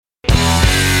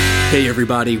Hey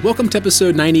everybody, welcome to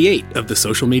episode 98 of the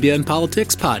Social Media and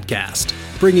Politics podcast,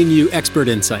 bringing you expert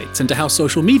insights into how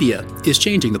social media is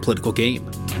changing the political game.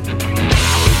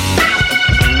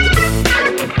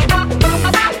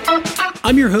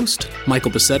 I'm your host,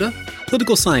 Michael Bacetta,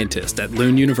 political scientist at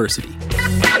Lund University.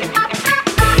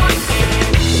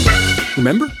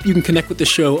 Remember, you can connect with the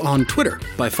show on Twitter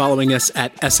by following us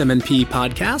at SMNP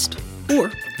Podcast,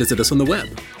 or visit us on the web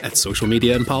at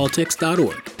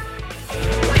socialmediaandpolitics.org.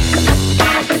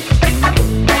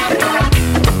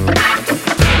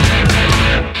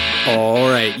 All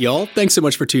right, y'all. Thanks so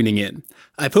much for tuning in.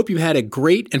 I hope you had a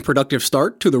great and productive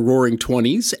start to the Roaring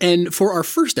 20s. And for our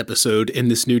first episode in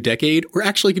this new decade, we're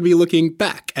actually going to be looking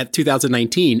back at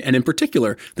 2019, and in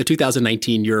particular, the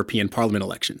 2019 European Parliament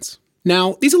elections.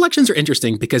 Now, these elections are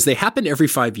interesting because they happen every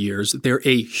 5 years. They're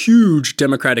a huge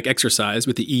democratic exercise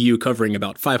with the EU covering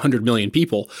about 500 million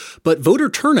people. But voter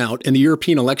turnout in the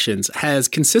European elections has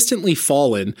consistently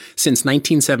fallen since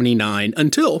 1979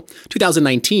 until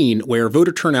 2019, where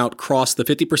voter turnout crossed the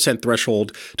 50%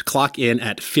 threshold to clock in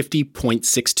at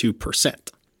 50.62%.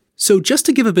 So just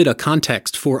to give a bit of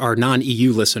context for our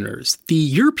non-EU listeners, the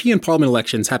European Parliament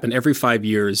elections happen every 5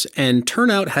 years, and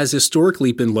turnout has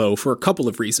historically been low for a couple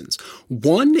of reasons.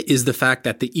 One is the fact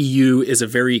that the EU is a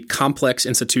very complex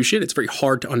institution. It's very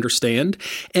hard to understand,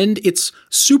 and it's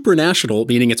supranational,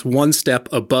 meaning it's one step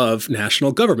above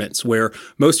national governments, where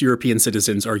most European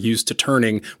citizens are used to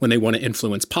turning when they want to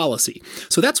influence policy.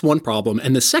 So that's one problem.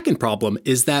 And the second problem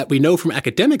is that we know from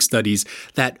academic studies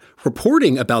that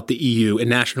reporting about the EU in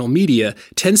national media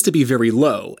tends to be very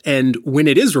low. And when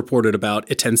it is reported about,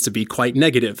 it tends to be quite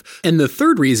negative. And the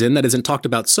third reason that isn't talked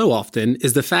about so often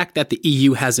is the fact that the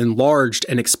EU has enlarged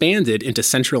and expanded into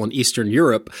Central and Eastern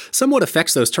Europe somewhat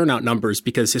affects those turnout numbers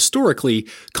because historically,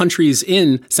 countries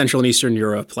in Central and Eastern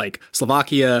Europe like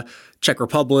Slovakia, Czech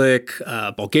Republic,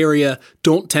 Bulgaria,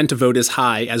 don't tend to vote as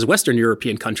high as Western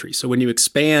European countries. So when you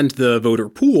expand the voter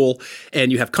pool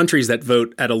and you have countries that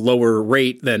vote at a lower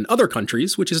rate than other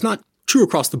countries, which is not true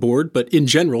across the board, but in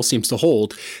general seems to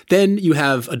hold, then you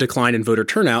have a decline in voter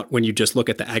turnout when you just look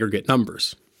at the aggregate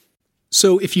numbers.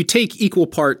 So if you take equal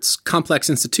parts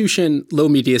complex institution, low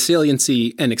media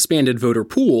saliency, and expanded voter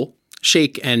pool,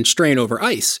 shake and strain over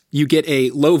ice, you get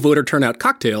a low voter turnout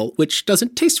cocktail, which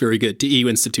doesn't taste very good to EU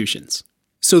institutions.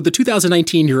 So the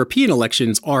 2019 European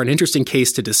elections are an interesting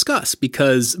case to discuss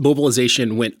because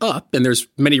mobilization went up, and there's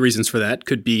many reasons for that.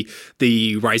 Could be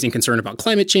the rising concern about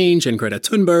climate change and Greta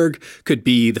Thunberg, could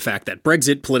be the fact that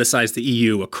Brexit politicized the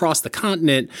EU across the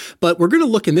continent. But we're going to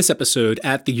look in this episode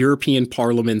at the European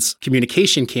Parliament's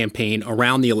communication campaign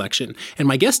around the election. And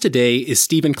my guest today is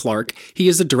Stephen Clark. He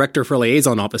is the Director for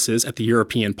Liaison Offices at the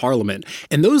European Parliament.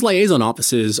 And those liaison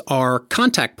offices are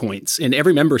contact points in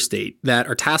every member state that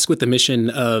are tasked with the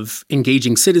mission of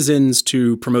engaging citizens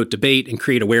to promote debate and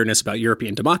create awareness about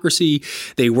European democracy.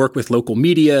 They work with local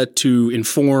media to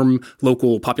inform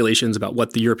local populations about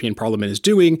what the European Parliament is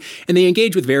doing. And they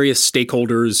engage with various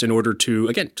stakeholders in order to,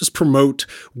 again, just promote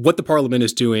what the Parliament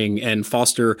is doing and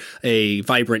foster a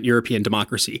vibrant European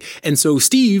democracy. And so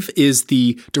Steve is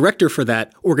the director for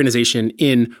that organization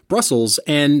in Brussels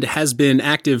and has been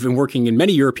active in working in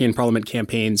many European Parliament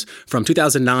campaigns from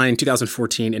 2009,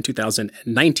 2014, and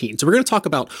 2019. So we're going to talk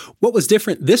about what was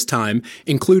different this time,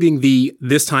 including the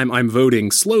 "This time I'm voting"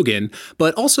 slogan,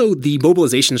 but also the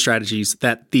mobilization strategies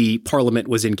that the Parliament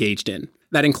was engaged in.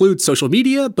 That includes social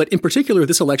media, but in particular,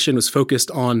 this election was focused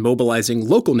on mobilizing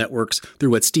local networks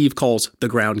through what Steve calls the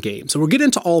ground game. So we'll get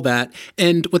into all that.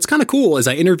 And what's kind of cool is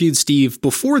I interviewed Steve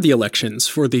before the elections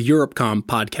for the EuropeCom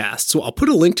podcast. So I'll put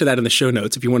a link to that in the show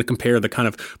notes if you want to compare the kind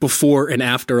of before and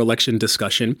after election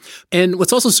discussion. And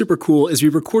what's also super cool is we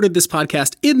recorded this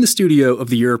podcast in the studio of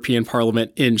the European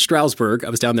Parliament in Strasbourg. I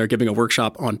was down there giving a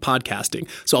workshop on podcasting.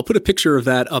 So I'll put a picture of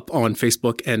that up on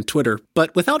Facebook and Twitter.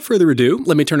 But without further ado,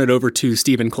 let me turn it over to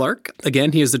Stephen Clark.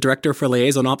 Again, he is the Director for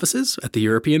Liaison Offices at the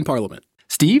European Parliament.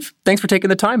 Steve, thanks for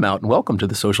taking the time out and welcome to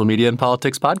the Social Media and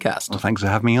Politics podcast. Well, thanks for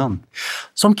having me on.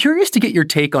 So I'm curious to get your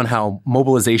take on how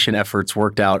mobilization efforts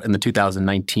worked out in the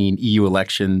 2019 EU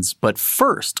elections. But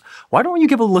first, why don't you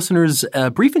give the listeners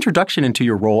a brief introduction into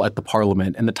your role at the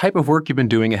Parliament and the type of work you've been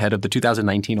doing ahead of the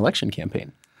 2019 election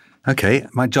campaign? Okay.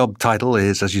 My job title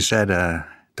is, as you said,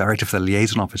 Director for the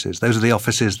Liaison Offices. Those are the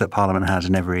offices that Parliament has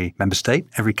in every member state,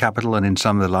 every capital, and in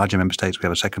some of the larger member states, we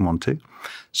have a second one too.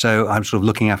 So I'm sort of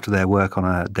looking after their work on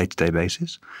a day-to-day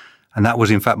basis. And that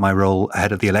was, in fact, my role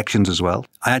ahead of the elections as well.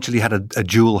 I actually had a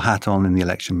dual hat on in the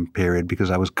election period because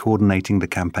I was coordinating the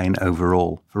campaign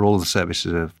overall for all of the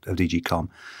services of DG Com.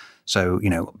 So,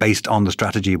 based on the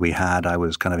strategy we had, I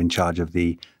was kind of in charge of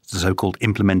the the so-called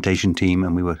implementation team,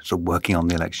 and we were sort of working on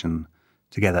the election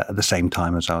together at the same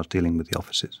time as I was dealing with the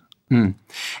offices.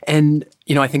 And,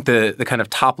 I think the kind of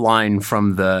top line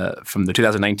from the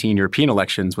 2019 European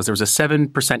elections was there was a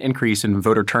 7% increase in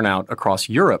voter turnout across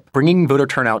Europe, bringing voter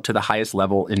turnout to the highest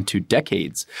level in 2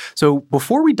 decades. So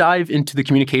before we dive into the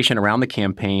communication around the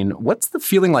campaign, what's the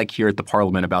feeling like here at the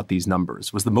Parliament about these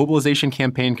numbers? Was the mobilization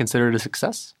campaign considered a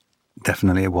success?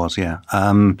 Definitely it was, yeah.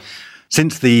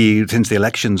 Since the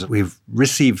elections, we've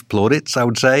received plaudits, I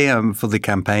would say, for the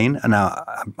campaign. And now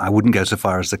I wouldn't go so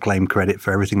far as to claim credit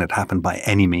for everything that happened by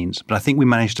any means, but I think we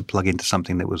managed to plug into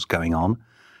something that was going on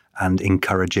and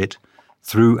encourage it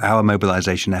through our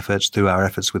mobilization efforts, through our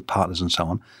efforts with partners and so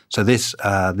on. So this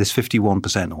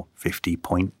 51% or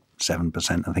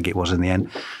 50.7%, I think it was in the end,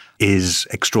 is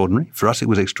extraordinary. For us, it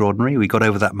was extraordinary. We got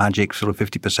over that magic sort of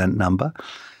 50% number.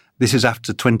 This is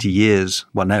after 20 years.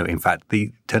 Well, no, in fact,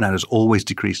 the turnout has always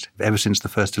decreased ever since the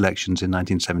first elections in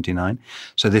 1979.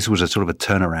 So this was a sort of a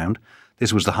turnaround.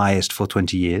 This was the highest for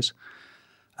 20 years.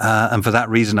 And for that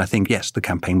reason, I think, yes, the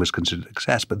campaign was considered a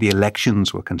success, but the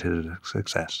elections were considered a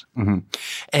success. Mm-hmm.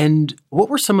 And what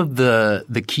were some of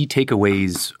the key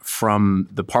takeaways from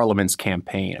the Parliament's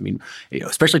campaign? I mean,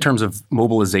 especially in terms of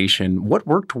mobilization, what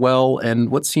worked well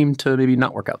and what seemed to maybe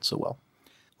not work out so well?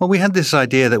 Well, we had this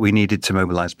idea that we needed to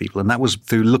mobilize people, and that was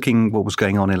through looking what was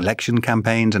going on in election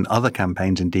campaigns and other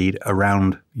campaigns, indeed,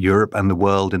 around Europe and the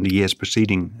world in the years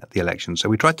preceding the election. So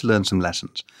we tried to learn some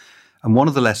lessons. And one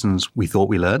of the lessons we thought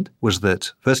we learned was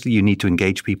that, firstly, you need to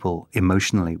engage people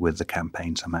emotionally with the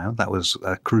campaign somehow. That was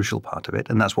a crucial part of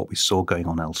it, and that's what we saw going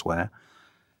on elsewhere.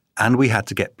 And we had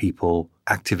to get people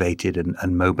activated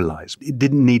and mobilized. It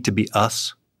didn't need to be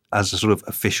us as a sort of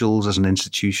officials, as an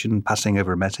institution passing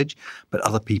over a message, but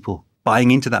other people buying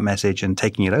into that message and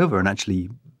taking it over and actually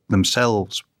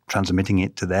themselves transmitting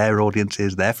it to their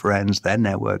audiences, their friends, their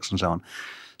networks and so on.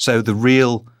 So the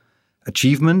real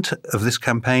achievement of this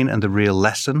campaign and the real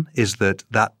lesson is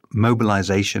that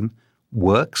mobilization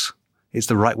works. It's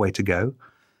the right way to go.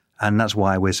 And that's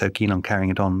why we're so keen on carrying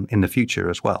it on in the future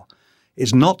as well.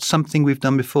 It's not something we've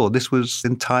done before. This was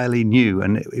entirely new.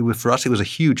 And for us, it was a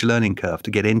huge learning curve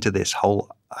to get into this whole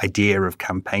idea of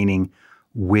campaigning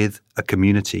with a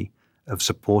community of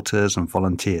supporters and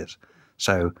volunteers.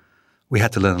 So we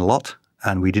had to learn a lot,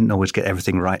 and we didn't always get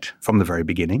everything right from the very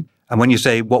beginning. And when you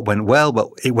say what went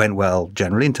well, it went well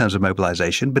generally in terms of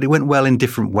mobilization, but it went well in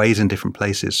different ways in different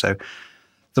places. So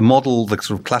the model, the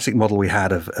sort of classic model we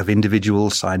had of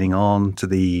individuals signing on to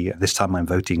the This Time I'm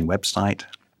Voting website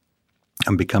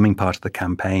and becoming part of the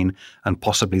campaign and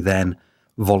possibly then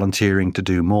volunteering to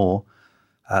do more,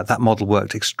 that model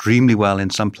worked extremely well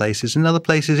in some places. In other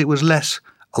places, it was less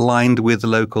aligned with the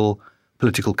local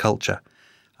political culture.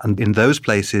 And in those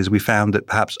places, we found that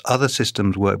perhaps other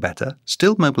systems work better,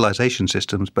 still mobilization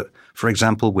systems, but for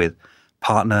example, with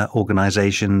partner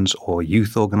organizations or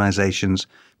youth organizations,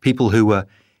 people who were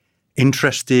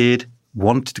interested,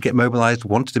 wanted to get mobilized,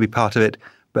 wanted to be part of it,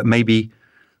 but maybe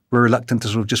were reluctant to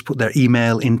sort of just put their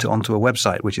email onto a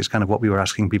website, which is kind of what we were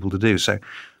asking people to do. So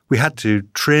we had to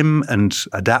trim and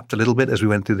adapt a little bit as we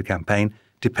went through the campaign,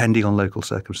 depending on local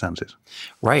circumstances.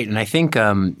 Right. And I think,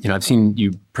 I've seen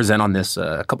you present on this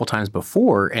a couple times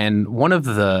before. And one of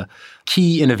the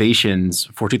key innovations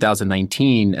for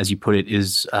 2019, as you put it,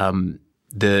 is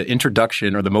the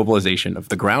introduction or the mobilization of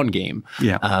the ground game.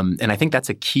 Yeah. And I think that's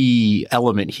a key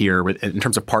element here in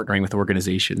terms of partnering with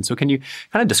organizations. So can you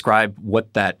kind of describe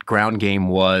what that ground game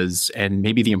was and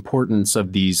maybe the importance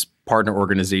of these partner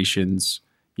organizations,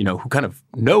 who kind of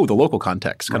know the local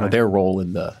context, kind of their role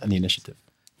in the initiative?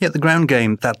 Yeah, the ground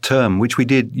game, that term, which we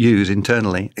did use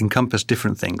internally, encompassed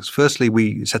different things. Firstly,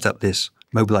 we set up this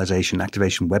mobilization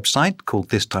activation website called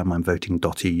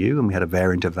thistimeimvoting.eu, and we had a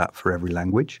variant of that for every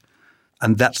language.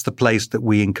 And that's the place that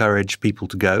we encourage people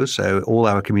to go. So all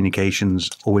our communications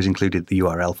always included the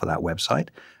URL for that website.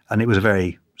 And it was a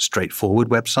very straightforward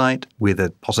website with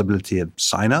a possibility of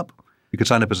sign up. You could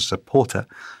sign up as a supporter.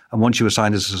 And once you were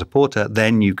signed as a supporter,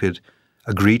 then you could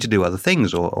agree to do other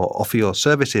things or offer your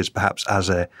services perhaps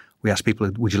we asked people,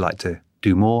 would you like to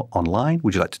do more online?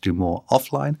 Would you like to do more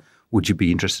offline? Would you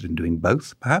be interested in doing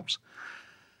both perhaps?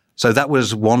 So that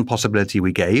was one possibility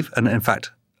we gave. And in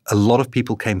fact, a lot of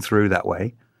people came through that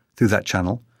way, through that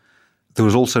channel. There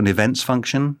was also an events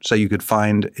function, so you could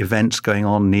find events going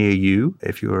on near you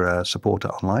if you were a supporter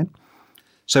online.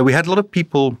 So we had a lot of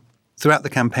people throughout the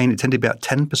campaign. It tended to be about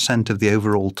 10% of the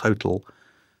overall total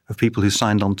of people who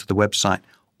signed on to the website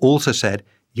also said,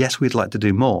 yes, we'd like to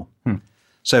do more.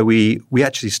 So we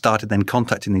actually started then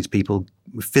contacting these people.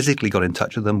 We physically got in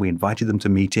touch with them. We invited them to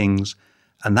meetings.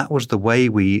 And that was the way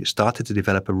we started to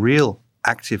develop a real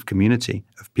active community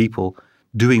of people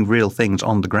doing real things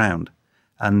on the ground.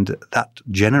 And that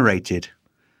generated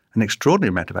an extraordinary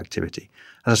amount of activity.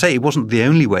 As I say, it wasn't the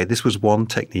only way. This was one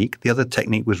technique. The other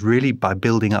technique was really by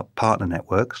building up partner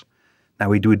networks. Now,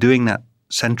 we were doing that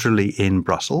centrally in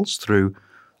Brussels through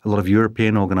a lot of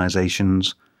European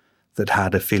organizations that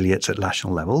had affiliates at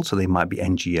national level. So they might be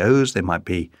NGOs, they might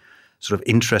be sort of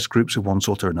interest groups of one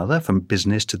sort or another, from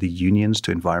business to the unions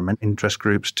to environment interest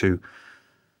groups to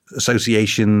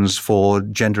associations for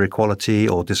gender equality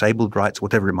or disabled rights,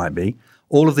 whatever it might be.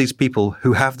 All of these people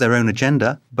who have their own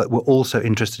agenda, but were also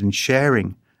interested in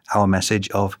sharing our message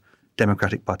of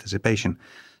democratic participation.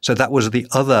 So that was the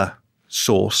other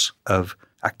source of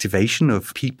activation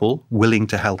of people willing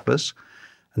to help us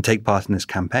and take part in this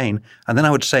campaign. And then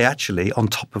I would say, actually, on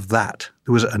top of that,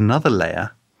 there was another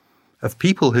layer of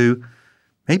people who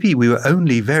maybe we were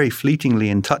only very fleetingly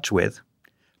in touch with,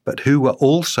 but who were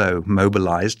also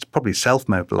mobilized, probably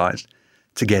self-mobilized,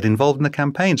 to get involved in the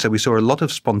campaign. So we saw a lot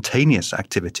of spontaneous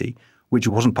activity, which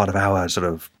wasn't part of our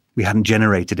we hadn't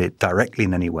generated it directly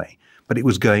in any way, but it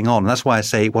was going on. And that's why I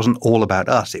say it wasn't all about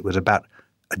us. It was about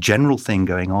a general thing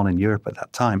going on in Europe at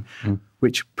that time,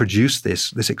 which produced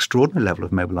this extraordinary level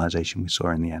of mobilization we saw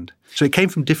in the end. So it came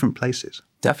from different places.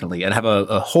 Definitely. And I have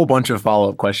a whole bunch of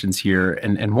follow-up questions here.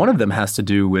 And one of them has to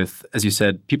do with, as you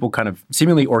said, people kind of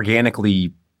seemingly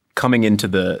organically coming into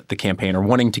the campaign or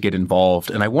wanting to get involved.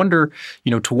 And I wonder,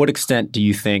 to what extent do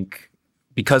you think,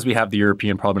 because we have the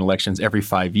European Parliament elections every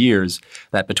 5 years,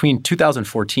 that between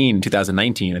 2014 and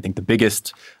 2019, I think the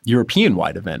biggest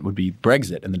European-wide event would be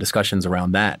Brexit and the discussions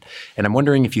around that. And I'm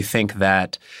wondering if you think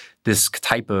that this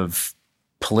type of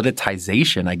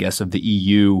politicization, I guess, of the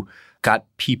EU got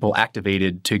people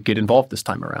activated to get involved this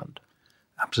time around.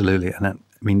 Absolutely.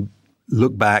 And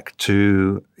look back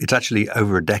to, it's actually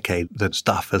over a decade that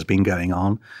stuff has been going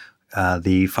on.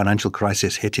 The financial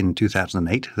crisis hit in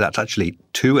 2008. That's actually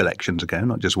 2 elections ago,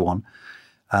 not just one.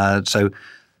 So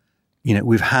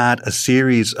we've had a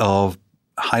series of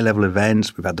high-level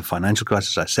events. We've had the financial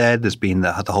crisis, as I said. There's been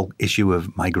the whole issue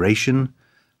of migration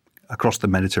across the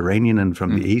Mediterranean and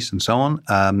from the east and so on.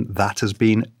 That has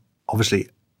been obviously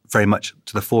very much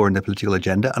to the fore in the political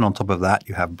agenda. And on top of that,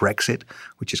 you have Brexit,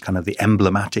 which is kind of the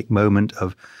emblematic moment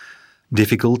of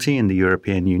difficulty in the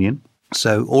European Union.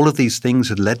 So all of these things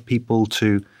had led people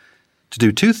to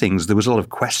do 2 things. There was a lot of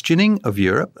questioning of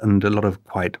Europe and a lot of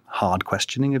quite hard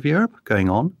questioning of Europe going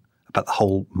on about the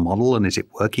whole model and is it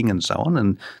working and so on.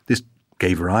 And this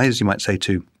gave rise, you might say,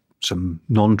 to some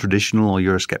non-traditional or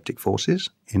Eurosceptic forces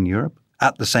in Europe.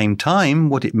 At the same time,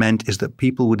 what it meant is that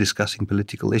people were discussing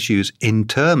political issues in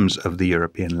terms of the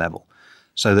European level.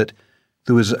 So that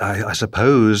there was, I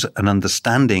suppose, an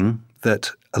understanding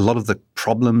that a lot of the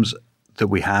problems that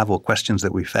we have or questions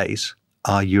that we face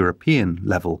are European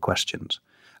level questions.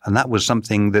 And that was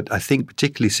something that I think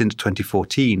particularly since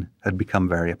 2014 had become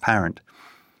very apparent.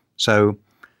 So,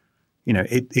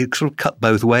 it sort of cut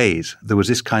both ways. There was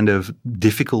this kind of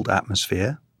difficult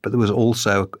atmosphere, but there was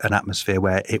also an atmosphere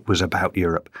where it was about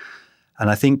Europe. And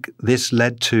I think this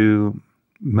led to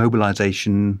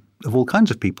mobilization of all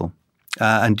kinds of people.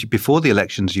 And before the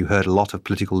elections, you heard a lot of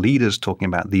political leaders talking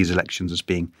about these elections as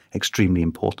being extremely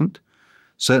important.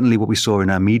 Certainly what we saw in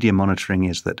our media monitoring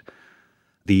is that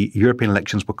the European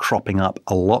elections were cropping up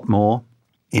a lot more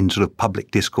in sort of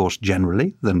public discourse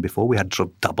generally than before. We had sort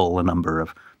of double the number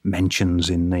of mentions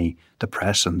in the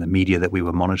press and the media that we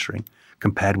were monitoring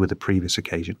compared with the previous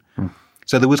occasion.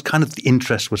 So there was kind of the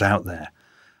interest was out there.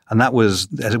 And that was,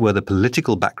 as it were, the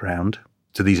political background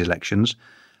to these elections.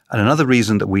 And another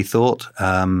reason that we thought,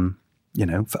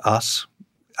 for us,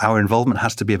 our involvement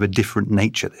has to be of a different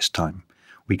nature this time.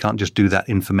 We can't just do that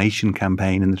information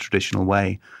campaign in the traditional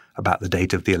way about the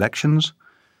date of the elections,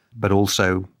 but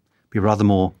also be rather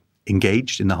more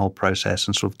engaged in the whole process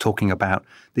and sort of talking about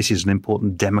this is an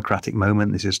important democratic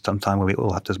moment. This is some time where we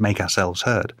all have to make ourselves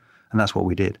heard. And that's what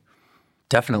we did.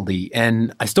 Definitely.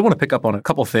 And I still want to pick up on a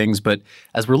couple things, but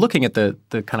as we're looking at the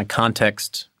kind of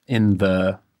context in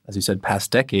the, as you said,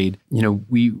 past decade,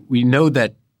 we know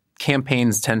that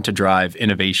campaigns tend to drive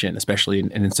innovation, especially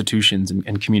in institutions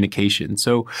and communication.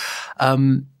 So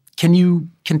can you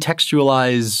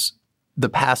contextualize the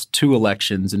past 2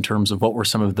 elections in terms of what were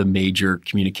some of the major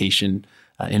communication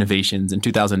innovations in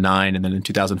 2009 and then in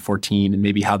 2014, and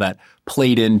maybe how that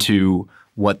played into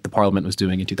what the Parliament was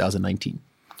doing in 2019?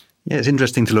 Yeah, it's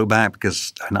interesting to look back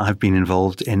because I've been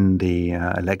involved in the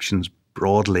elections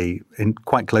broadly and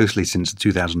quite closely since the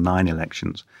 2009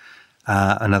 elections.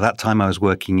 And at that time, I was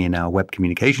working in our web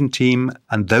communication team,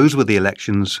 and those were the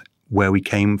elections where we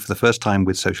came for the first time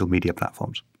with social media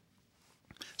platforms.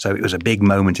 So it was a big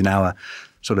moment in our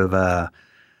sort of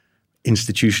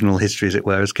institutional history, as it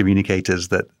were, as communicators,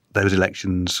 that those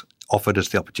elections offered us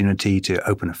the opportunity to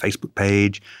open a Facebook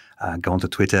page, go onto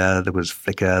Twitter. There was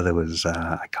Flickr. There was,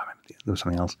 I can't remember, there was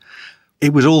something else.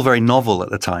 It was all very novel at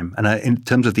the time. And in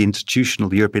terms of the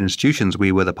European institutions,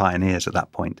 we were the pioneers at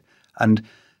that point. And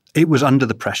it was under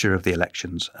the pressure of the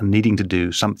elections and needing to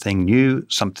do something new,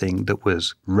 something that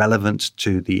was relevant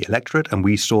to the electorate. And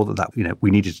we saw that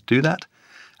we needed to do that.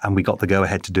 And we got the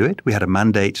go-ahead to do it. We had a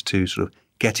mandate to sort of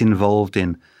get involved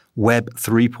in Web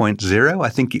 3.0, I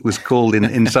think it was called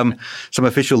in some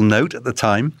official note at the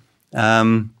time.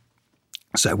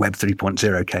 So Web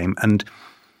 3.0 came, and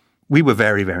we were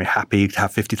very, very happy to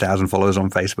have 50,000 followers on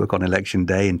Facebook on election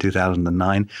day in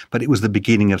 2009, but it was the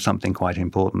beginning of something quite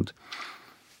important.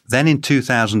 Then in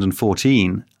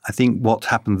 2014, I think what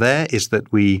happened there is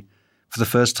that we, for the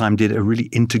first time, did a really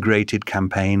integrated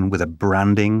campaign with a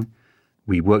branding.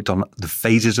 We worked on the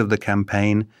phases of the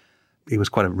campaign. It was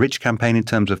quite a rich campaign in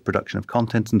terms of production of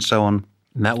content and so on.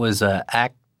 And that was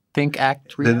Act,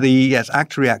 React? Yes,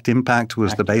 Act, React, Impact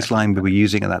was the baseline we were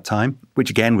using at that time, which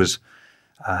again was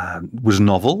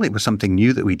novel. It was something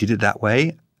new that we did it that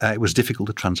way. It was difficult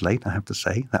to translate, I have to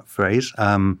say, that phrase.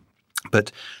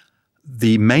 But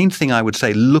the main thing I would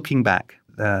say, looking back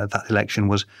that election,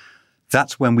 was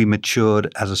that's when we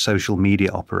matured as a social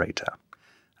media operator.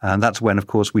 And that's when, of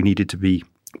course, we needed to be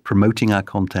promoting our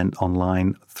content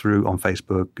online on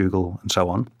Facebook, Google, and so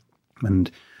on.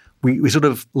 And we sort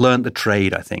of learned the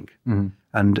trade, I think. Mm-hmm.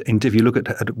 And if you look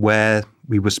at where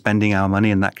we were spending our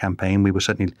money in that campaign, we were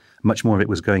certainly much more of it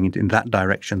was going in that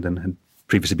direction than had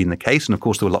previously been the case. And of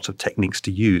course, there were lots of techniques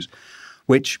to use,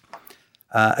 which,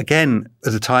 again,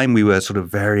 at the time, we were sort of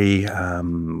very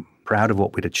proud of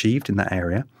what we'd achieved in that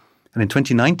area. And in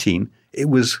 2019, it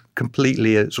was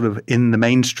completely sort of in the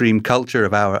mainstream culture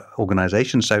of our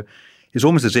organization. So it's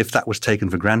almost as if that was taken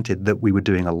for granted that we were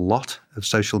doing a lot of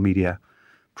social media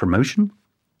promotion,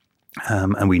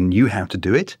 and we knew how to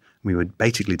do it. We were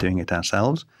basically doing it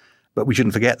ourselves. But we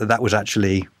shouldn't forget that that was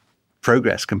actually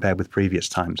progress compared with previous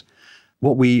times.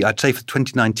 I'd say for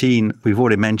 2019, we've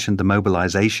already mentioned the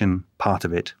mobilization part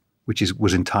of it, which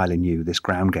was entirely new, this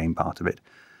ground game part of it.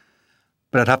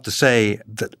 But I'd have to say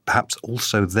that perhaps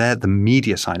also there, the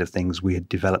media side of things, we had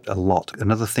developed a lot.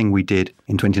 Another thing we did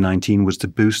in 2019 was to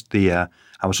boost our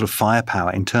sort of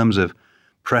firepower in terms of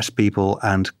press people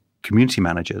and community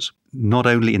managers, not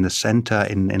only in the center,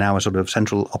 in our sort of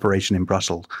central operation in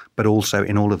Brussels, but also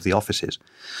in all of the offices.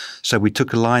 So we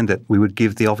took a line that we would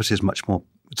give the offices much more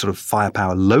sort of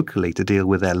firepower locally to deal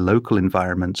with their local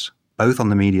environments, both on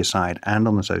the media side and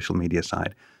on the social media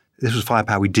side. This was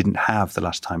firepower we didn't have the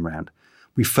last time round.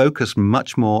 We focused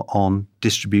much more on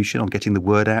distribution, on getting the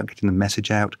word out, getting the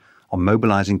message out, on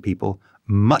mobilizing people,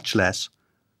 much less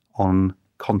on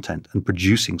content and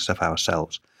producing stuff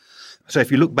ourselves. So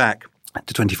if you look back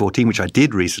to 2014, which I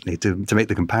did recently to make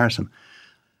the comparison,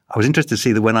 I was interested to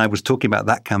see that when I was talking about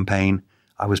that campaign,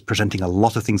 I was presenting a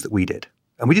lot of things that we did.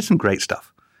 And we did some great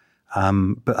stuff.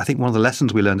 But I think one of the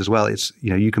lessons we learned as well is,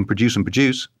 you can produce, but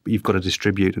you've got to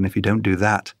distribute. And if you don't do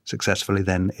that successfully,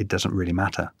 then it doesn't really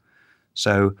matter.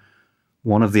 So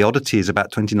one of the oddities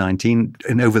about 2019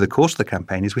 and over the course of the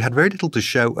campaign is we had very little to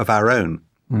show of our own.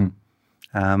 Mm.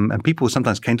 And people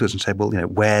sometimes came to us and said, well,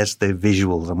 where's the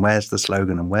visuals and where's the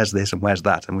slogan and where's this and where's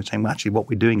that? And we're saying, well, actually, what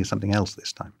we're doing is something else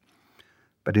this time.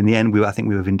 But in the end, I think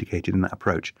we were vindicated in that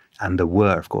approach. And there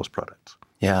were, of course, products.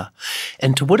 Yeah.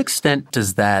 And to what extent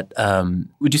does that,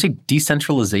 would you say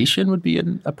decentralization would be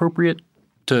appropriate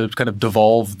to kind of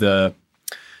devolve the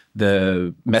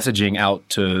messaging out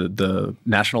to the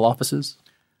national offices?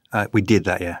 We did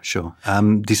that, yeah, sure.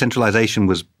 Decentralization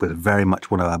was very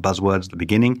much one of our buzzwords at the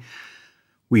beginning.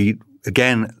 We,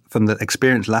 again, from the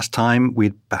experience last time,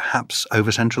 we'd perhaps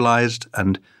over-centralized,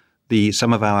 and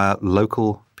some of our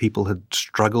local people had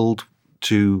struggled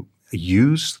to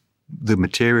use the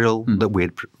material that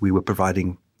we were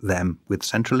providing them with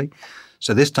centrally.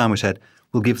 So this time we said,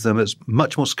 we'll give them as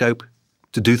much more scope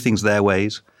to do things their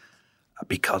ways,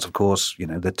 because, of course,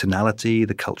 the tonality,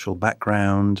 the cultural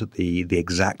background, the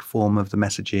exact form of the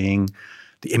messaging,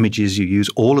 the images you use,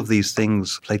 all of these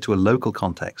things play to a local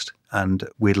context. And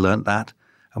we'd learnt that,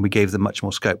 and we gave them much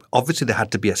more scope. Obviously, there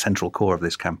had to be a central core of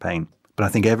this campaign. But I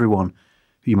think everyone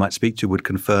who you might speak to would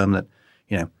confirm that,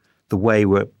 the way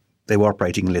they were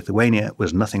operating in Lithuania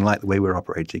was nothing like the way we're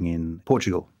operating in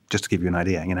Portugal, just to give you an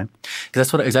idea,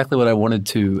 That's exactly what I wanted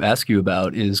to ask you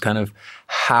about, is kind of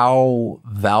how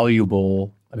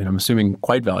valuable, I'm assuming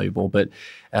quite valuable, but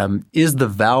is the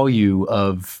value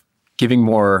of giving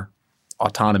more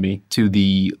autonomy to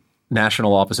the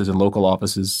national offices and local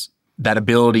offices that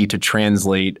ability to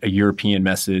translate a European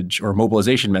message or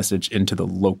mobilization message into the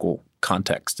local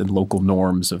context and local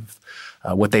norms of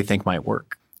what they think might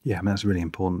work. Yeah, I mean, that's really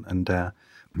important. And,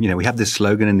 we have this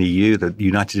slogan in the EU, that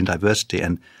United in Diversity.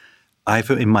 And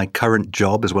in my current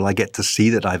job as well, I get to see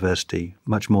the diversity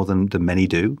much more than many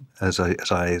do as I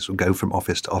sort of go from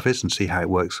office to office and see how it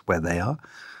works where they are.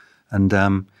 And,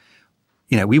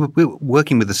 we were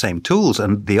working with the same tools,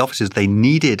 and the offices, they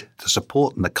needed the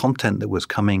support and the content that was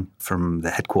coming from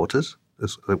the headquarters,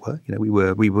 as it were.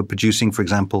 We were producing, for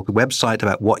example, a website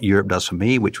about what Europe does for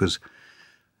me, which was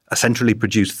a centrally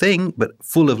produced thing, but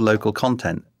full of local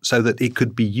content so that it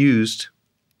could be used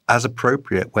as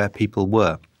appropriate where people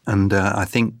were. And I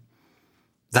think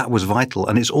that was vital.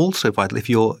 And it's also vital if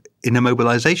you're in a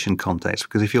mobilization context,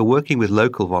 because if you're working with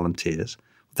local volunteers,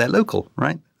 they're local,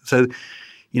 right? So,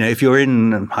 if you're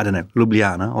in, I don't know,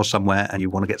 Ljubljana or somewhere and you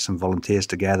want to get some volunteers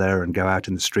together and go out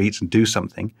in the streets and do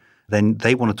something, then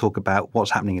they want to talk about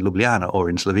what's happening in Ljubljana or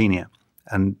in Slovenia.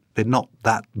 And they're not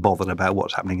that bothered about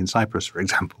what's happening in Cyprus, for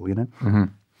example, Mm-hmm.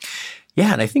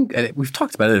 Yeah, and I think we've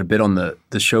talked about it a bit on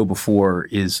the show before,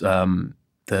 is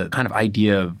the kind of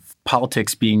idea of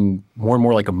politics being more and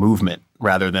more like a movement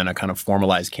rather than a kind of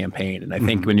formalized campaign. And I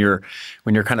think when you're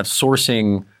kind of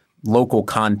sourcing local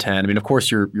content, I mean, of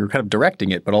course, you're kind of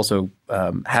directing it, but also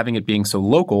having it being so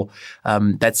local,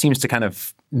 that seems to kind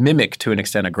of mimic to an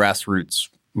extent a grassroots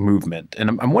movement. And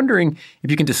I'm wondering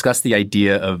if you can discuss the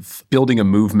idea of building a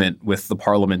movement with the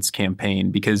Parliament's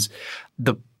campaign, because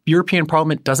the European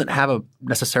Parliament doesn't have a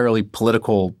necessarily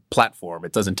political platform.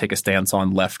 It doesn't take a stance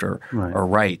on left or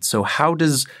right. So how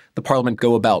does the Parliament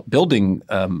go about building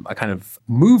a kind of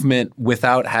movement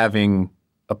without having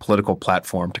a political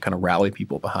platform to kind of rally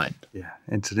people behind? Yeah,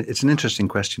 it's an interesting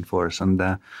question for us. And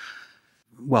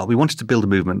we wanted to build a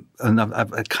movement, and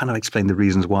I've kind of explained the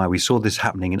reasons why. We saw this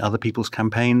happening in other people's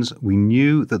campaigns. We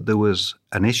knew that there was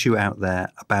an issue out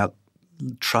there about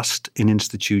trust in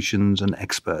institutions and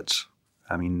experts.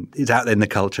 I mean, it's out there in the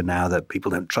culture now that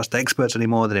people don't trust experts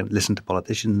anymore. They don't listen to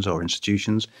politicians or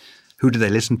institutions. Who do they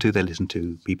listen to? They listen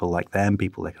to people like them,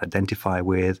 people they can identify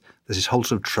with. There's this whole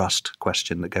sort of trust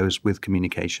question that goes with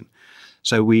communication.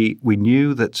 So we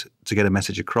knew that to get a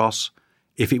message across,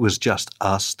 if it was just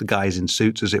us, the guys in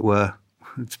suits, as it were,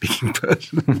 speaking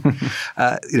person,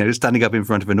 standing up in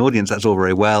front of an audience, that's all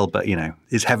very well, but,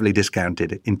 it's heavily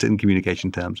discounted in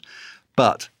communication terms.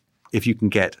 But if you can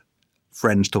get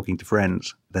friends talking to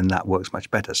friends, then that works much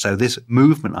better. So this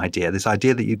movement idea, this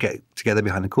idea that you get together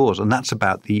behind the cause, and that's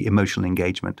about the emotional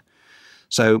engagement.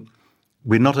 So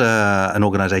we're not an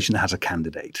organization that has a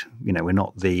candidate. We're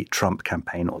not the Trump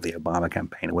campaign or the Obama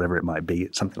campaign or whatever it might be,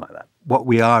 something like that. What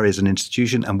we are is an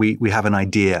institution, and we have an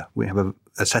idea. We have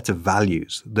a set of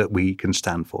values that we can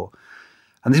stand for.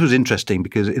 And this was interesting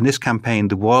because in this campaign,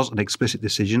 there was an explicit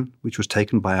decision which was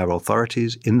taken by our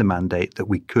authorities in the mandate that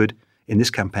we could, in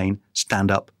this campaign,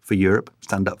 stand up for Europe,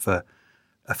 stand up for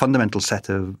a fundamental set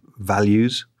of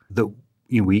values that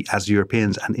we as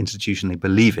Europeans and institutionally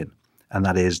believe in. And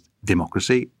that is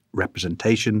democracy,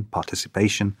 representation,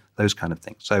 participation, those kind of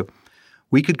things. So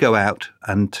we could go out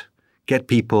and get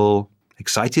people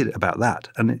excited about that.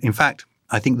 And in fact,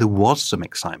 I think there was some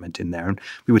excitement in there. And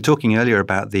we were talking earlier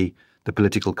about the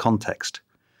political context.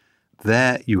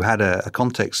 There you had a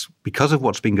context because of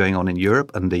what's been going on in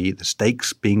Europe and the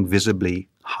stakes being visibly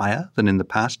higher than in the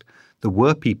past. There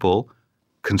were people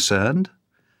concerned,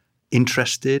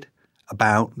 interested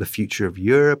about the future of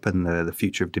Europe and the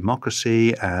future of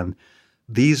democracy. And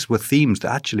these were themes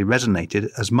that actually resonated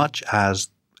as much as,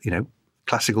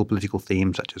 classical political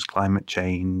themes such as climate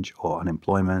change or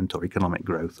unemployment or economic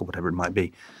growth or whatever it might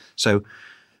be. So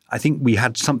I think we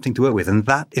had something to work with. And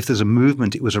that, if there's a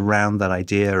movement, it was around that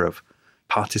idea of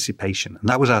participation. And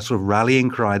that was our sort of rallying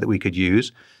cry that we could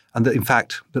use. And that, in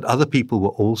fact, that other people were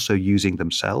also using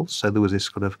themselves. So there was this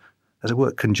sort of, as it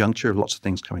were, conjuncture of lots of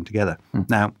things coming together.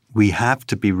 Now, we have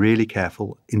to be really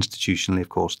careful institutionally, of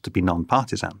course, to be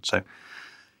non-partisan. So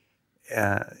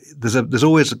there's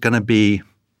always going to be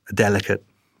a delicate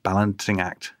balancing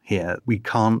act here. We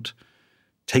can't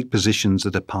take positions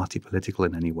that are party political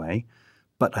in any way.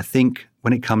 But I think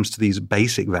when it comes to these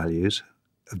basic values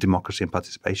of democracy and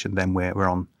participation, then we're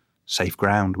on safe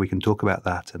ground. We can talk about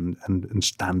that and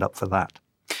stand up for that.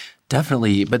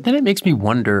 Definitely. But then it makes me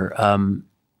wonder,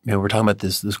 we're talking about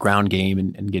this ground game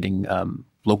and getting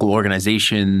local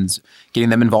organizations, getting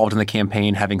them involved in the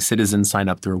campaign, having citizens sign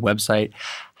up through a website.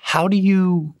 How do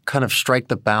you kind of strike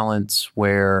the balance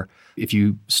where if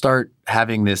you start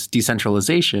having this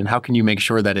decentralization, how can you make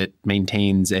sure that it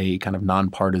maintains a kind of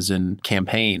nonpartisan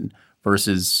campaign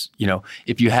versus,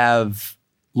 if you have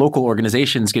local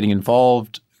organizations getting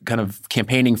involved, kind of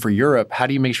campaigning for Europe, how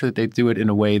do you make sure that they do it in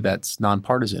a way that's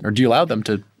nonpartisan? Or do you allow them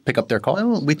to pick up their call?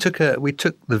 Well, we took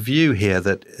the view here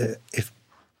that if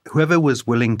whoever was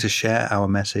willing to share our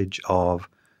message of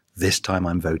this time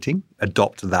I'm voting,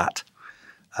 adopt that,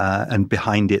 and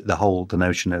behind it the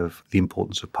notion of the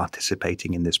importance of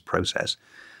participating in this process,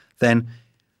 then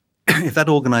if that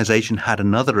organization had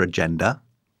another agenda,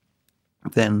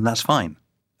 then that's fine.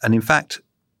 And in fact,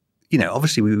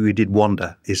 obviously we did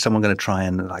wonder, is someone going to try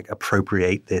and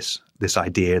appropriate this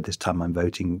idea, this time I'm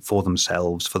voting, for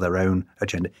themselves, for their own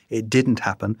agenda? It didn't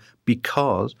happen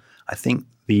because I think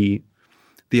the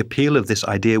appeal of this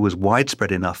idea was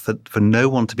widespread enough for no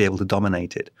one to be able to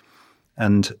dominate it.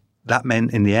 And that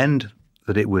meant in the end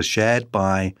that it was shared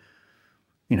by,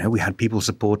 we had people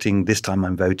supporting this time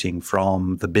I'm voting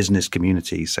from the business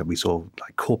community. So we saw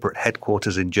corporate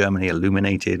headquarters in Germany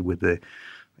illuminated with the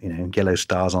yellow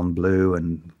stars on blue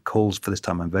and calls for this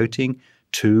time I'm voting,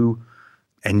 to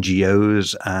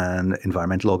NGOs and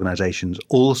environmental organizations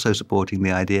also supporting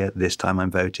the idea this time I'm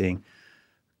voting,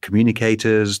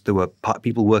 communicators. There were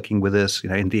people working with us,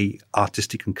 in the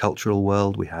artistic and cultural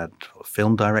world. We had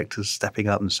film directors stepping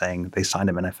up and saying they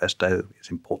signed a manifesto, it's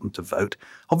important to vote.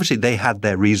 Obviously, they had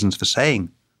their reasons for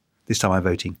saying this time I'm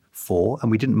voting for, and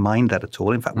we didn't mind that at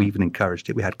all. In fact, we even encouraged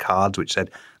it. We had cards which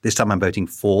said, this time I'm voting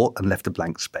for, and left a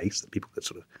blank space that people could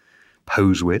sort of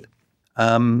pose with.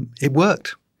 It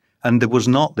worked. And there was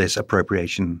not this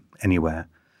appropriation anywhere.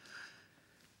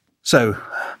 So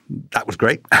that was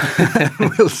great.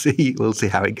 We'll see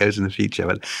how it goes in the future.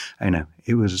 But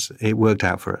it worked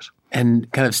out for us.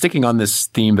 And kind of sticking on this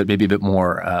theme, but maybe a bit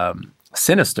more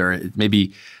sinister,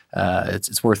 maybe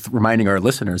it's worth reminding our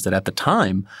listeners that at the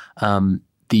time,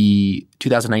 the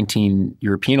 2019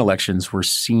 European elections were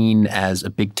seen as a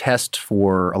big test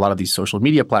for a lot of these social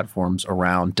media platforms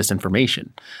around disinformation.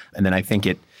 And then I think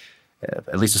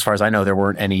at least as far as I know, there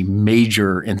weren't any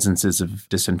major instances of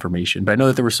disinformation, but I know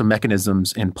that there were some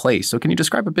mechanisms in place. So can you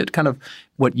describe a bit kind of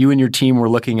what you and your team were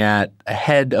looking at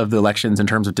ahead of the elections in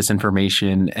terms of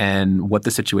disinformation and what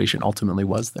the situation ultimately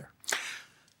was there?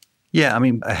 Yeah,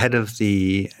 ahead of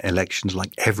the elections,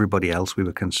 like everybody else, we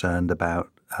were concerned about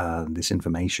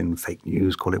disinformation, fake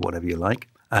news, call it whatever you like.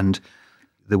 And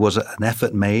there was an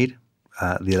effort made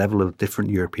at the level of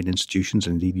different European institutions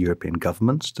and indeed European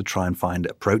governments to try and find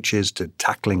approaches to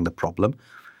tackling the problem.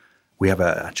 We had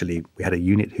a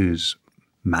unit whose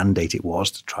mandate it was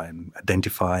to try and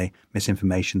identify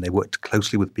misinformation. They worked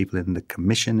closely with people in the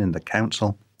Commission, in the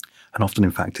Council, and often,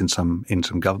 in fact, in some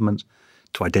governments,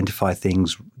 to identify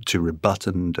things, to rebut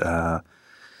and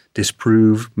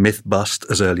disprove, myth bust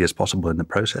as early as possible in the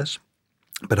process.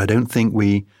 But I don't think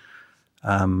we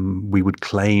would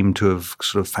claim to have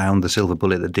sort of found the silver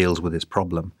bullet that deals with this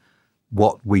problem.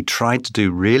 What we tried to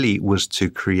do really was to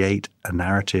create a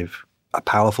narrative, a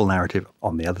powerful narrative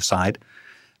on the other side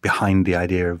behind the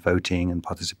idea of voting and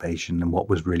participation and what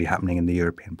was really happening in the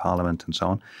European Parliament and so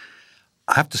on.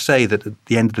 I have to say that at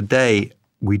the end of the day,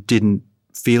 we didn't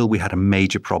feel we had a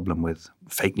major problem with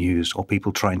fake news or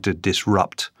people trying to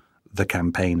disrupt the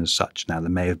campaign as such. Now, there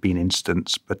may have been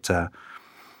instances, but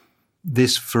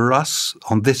this, for us,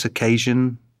 on this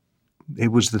occasion, it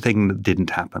was the thing that didn't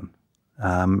happen,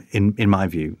 in my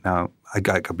view. Now, I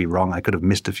could be wrong. I could have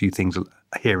missed a few things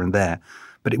here and there,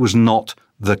 but it was not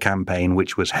the campaign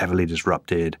which was heavily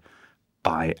disrupted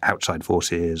by outside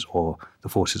forces or the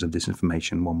forces of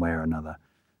disinformation one way or another.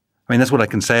 That's what I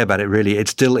can say about it, really.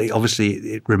 It's still, obviously,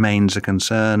 it remains a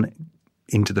concern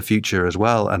into the future as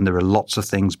well, and there are lots of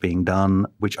things being done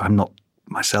which I'm not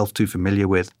myself too familiar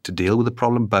with to deal with the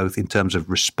problem, both in terms of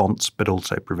response but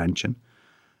also prevention.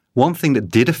 One thing that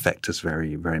did affect us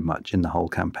very, very much in the whole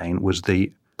campaign was the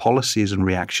policies and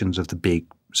reactions of the big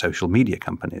social media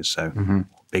companies, so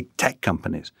big tech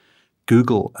companies.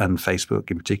 Google and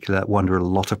Facebook in particular were under a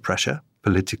lot of pressure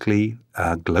politically,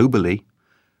 globally,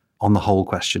 on the whole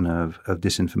question of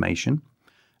disinformation.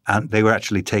 And they were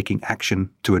actually taking action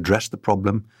to address the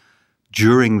problem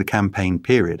during the campaign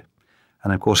period.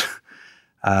 And of course,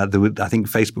 I think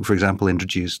Facebook, for example,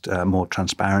 introduced more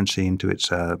transparency into its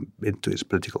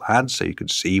political ads, so you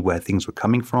could see where things were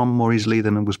coming from more easily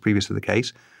than was previously the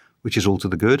case, which is all to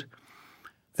the good.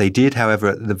 They did, however,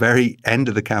 at the very end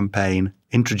of the campaign,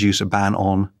 introduce a ban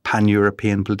on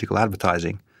pan-European political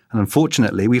advertising. And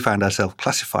unfortunately, we found ourselves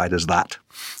classified as that,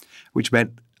 which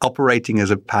meant operating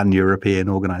as a pan-European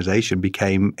organization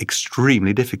became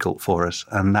extremely difficult for us.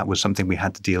 And that was something we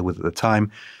had to deal with at the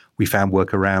time. We found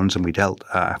workarounds and we dealt,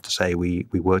 I have to say, we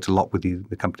worked a lot with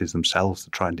the companies themselves to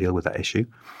try and deal with that issue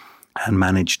and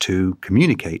managed to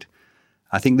communicate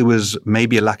I think there was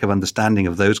maybe a lack of understanding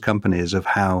of those companies of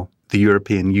how the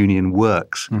European Union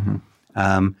works.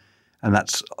 And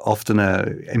that's often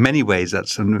in many ways,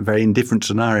 that's very in different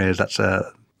scenarios. That's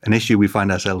an issue we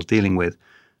find ourselves dealing with.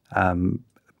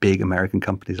 Big American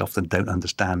companies often don't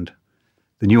understand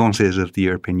the nuances of the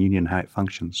European Union, how it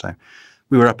functions. So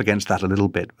we were up against that a little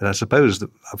bit. But I suppose that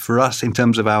for us, in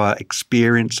terms of our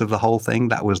experience of the whole thing,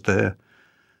 that was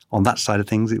on that side of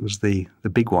things, it was the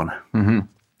big one.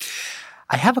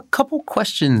 I have a couple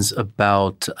questions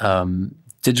about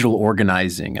digital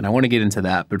organizing, and I want to get into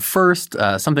that. But first,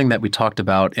 something that we talked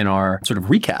about in our sort of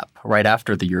recap right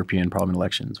after the European Parliament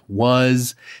elections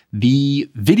was the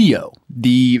video.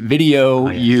 The video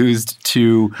used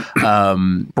to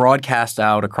broadcast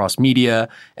out across media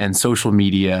and social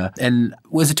media. And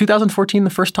was it 2014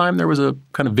 the first time there was a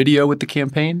kind of video with the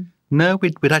campaign? No,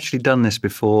 we'd actually done this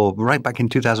before. Right back in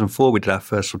 2004, we did our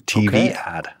first sort of TV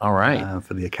ad. All right.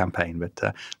 For the campaign.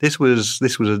 But this was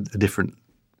a different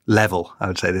level, I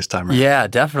would say, this time around. Yeah,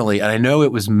 definitely. And I know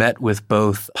it was met with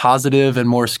both positive and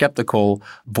more skeptical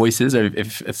voices.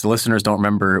 If the listeners don't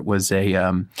remember, it was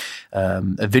a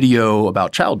video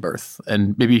about childbirth.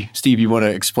 And maybe, Steve, you want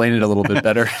to explain it a little bit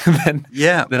better than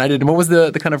I did. And what was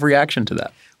the kind of reaction to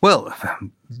that? Well,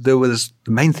 the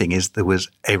main thing is there was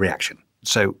a reaction.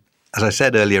 So as I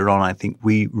said earlier on, I think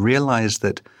we realized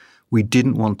that we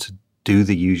didn't want to do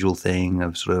the usual thing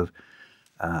of sort of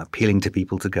appealing to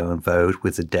people to go and vote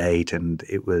with the date, and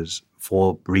it was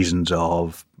for reasons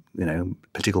of,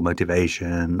 political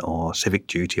motivation or civic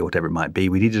duty or whatever it might be.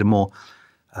 We needed a more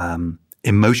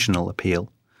emotional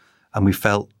appeal, and we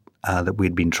felt that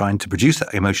we'd been trying to produce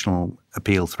that emotional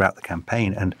appeal throughout the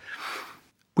campaign. And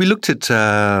we looked at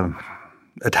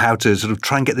how to sort of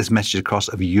try and get this message across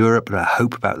of Europe and our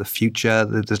hope about the future,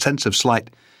 the sense of slight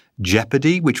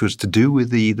jeopardy, which was to do with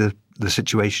the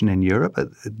situation in Europe.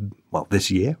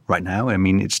 This year, right now, I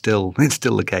mean, it's still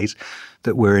the case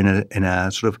that we're in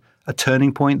a sort of a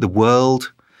turning point. The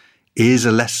world is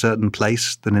a less certain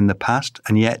place than in the past,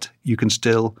 and yet you can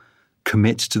still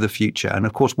commit to the future. And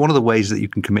of course, one of the ways that you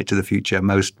can commit to the future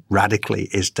most radically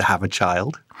is to have a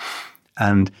child.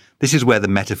 And this is where the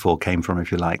metaphor came from,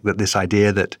 if you like, that this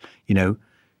idea that,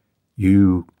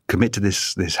 you commit to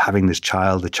this having this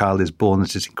child, the child is born,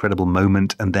 it's this incredible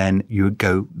moment, and then you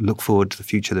go look forward to the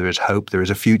future. There is hope, there is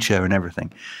a future and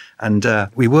everything. And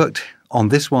we worked on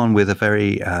this one with a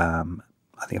very, I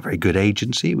think a very good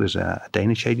agency. It was a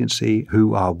Danish agency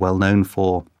who are well known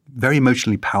for very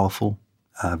emotionally powerful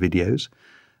videos.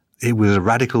 It was a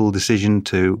radical decision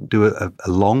to do a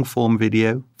long form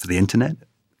video for the internet.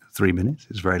 3 minutes.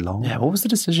 It's very long. Yeah. What was the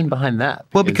decision behind that?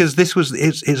 Well, because this was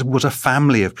a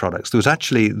family of products. There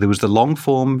was the long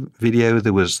form video,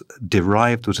 there was a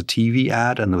TV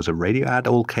ad, and there was a radio ad.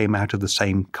 All came out of the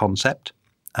same concept.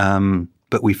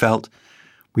 But we felt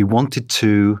we wanted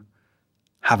to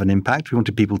have an impact. We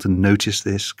wanted people to notice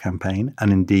this campaign,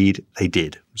 and indeed they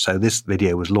did. So this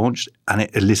video was launched, and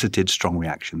it elicited strong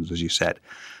reactions, as you said.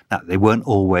 Now, they weren't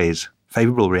always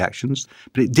favorable reactions,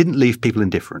 but it didn't leave people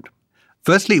indifferent.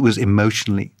 Firstly, it was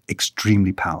emotionally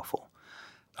extremely powerful.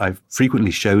 I've frequently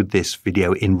showed this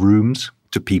video in rooms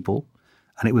to people,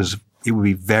 and it would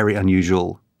be very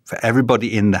unusual for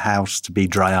everybody in the house to be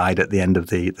dry-eyed at the end of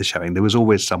the showing. There was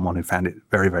always someone who found it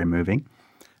very, very moving,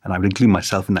 and I would include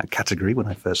myself in that category when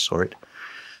I first saw it.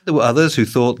 There were others who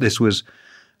thought this was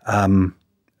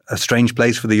a strange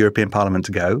place for the European Parliament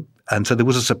to go, and so there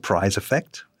was a surprise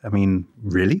effect. I mean,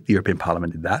 really, the European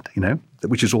Parliament did that,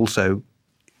 which is also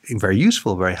very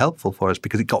useful, very helpful for us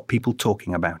because it got people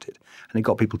talking about it and it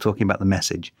got people talking about the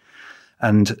message.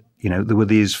 And, there were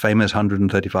these famous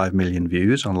 135 million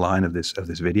views online of this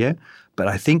video. But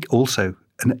I think also,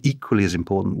 and equally as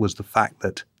important, was the fact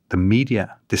that the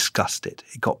media discussed it.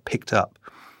 It got picked up.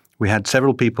 We had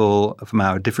several people from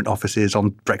our different offices on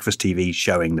breakfast TV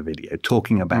showing the video,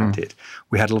 talking about it.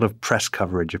 We had a lot of press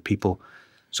coverage of people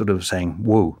sort of saying,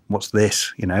 whoa, what's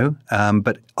this,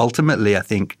 But ultimately, I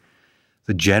think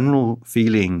the general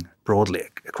feeling broadly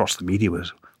across the media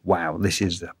was, wow, this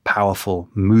is a powerful,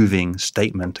 moving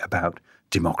statement about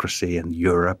democracy and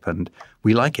Europe, and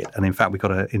we like it. And in fact, we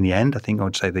got in the end, I think I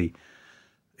would say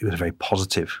it was a very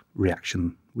positive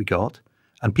reaction we got,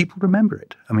 and people remember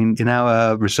it. I mean, in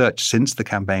our research since the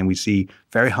campaign, we see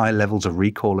very high levels of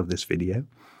recall of this video.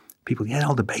 People,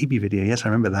 the baby video, yes, I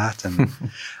remember that. And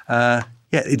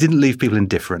it didn't leave people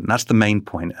indifferent. That's the main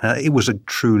point. It was a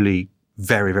truly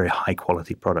very, very high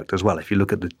quality product as well. If you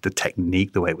look at the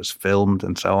technique, the way it was filmed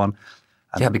and so on.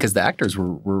 Because the actors they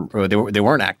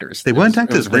weren't actors. They weren't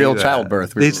actors. It was real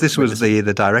childbirth. This was the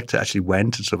director actually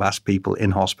went and sort of asked people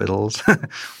in hospitals,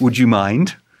 would you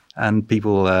mind? And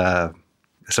people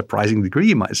a surprising degree,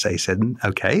 you might say, said,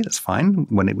 okay, that's fine,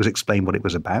 when it was explained what it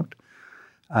was about.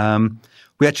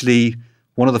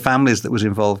 One of the families that was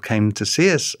involved came to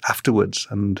see us afterwards,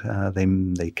 and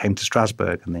they came to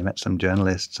Strasbourg and they met some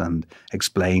journalists and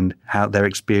explained how their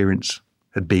experience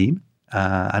had been.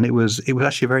 And it was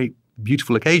actually a very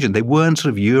beautiful occasion. They weren't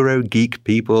sort of Euro geek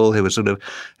people who were sort of,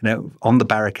 on the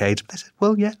barricades. But they said,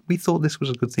 well, yeah, we thought this was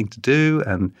a good thing to do,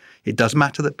 and it does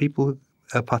matter that people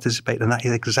participate, and that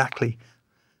is exactly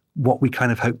what we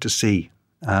kind of hope to see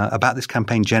about this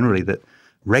campaign generally, that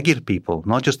regular people,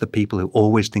 not just the people who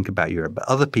always think about Europe, but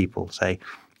other people say,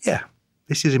 yeah,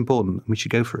 this is important and we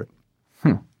should go for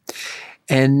it.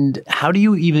 And how do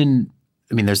you even,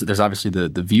 there's obviously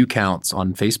the view counts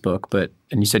on Facebook,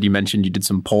 and you mentioned you did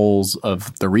some polls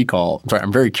of the recall.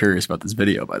 I'm very curious about this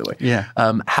video, by the way. Yeah.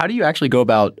 How do you actually go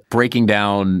about breaking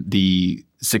down the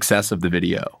success of the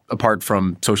video apart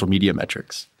from social media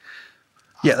metrics?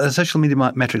 Yeah, the social media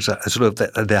metrics are sort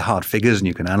of, they're hard figures, and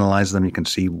you can analyze them. You can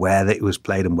see where it was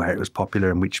played and where it was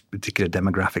popular and which particular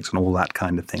demographics and all that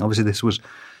kind of thing. Obviously,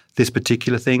 this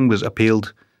particular thing was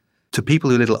appealed to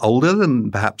people who are a little older than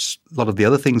perhaps a lot of the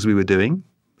other things we were doing.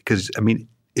 Because,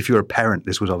 if you're a parent,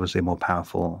 this was obviously a more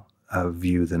powerful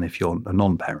view than if you're a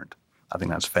non-parent. I think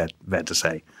that's fair to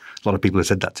say. A lot of people have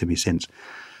said that to me since.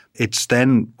 It's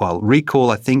then,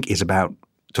 recall, I think, is about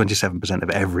 27%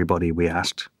 of everybody we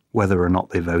asked, whether or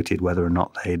not they voted, whether or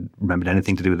not they remembered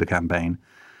anything to do with the campaign.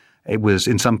 It was,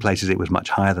 in some places, it was much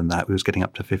higher than that. It was getting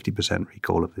up to 50%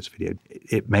 recall of this video.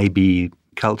 It may be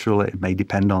cultural. It may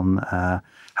depend on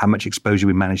how much exposure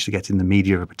we managed to get in the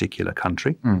media of a particular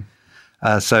country.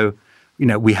 So,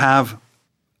 we have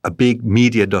a big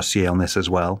media dossier on this as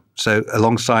well. So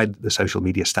alongside the social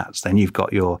media stats, then you've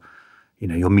got your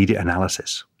media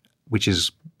analysis, which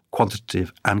is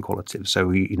quantitative and qualitative.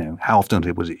 So, how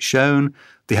often was it shown?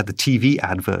 They had the TV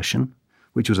ad version,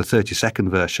 which was a 30-second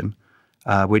version,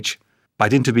 which by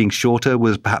dint of being shorter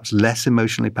was perhaps less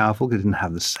emotionally powerful because it didn't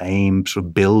have the same sort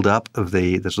of build-up of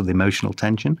the sort of the emotional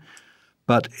tension.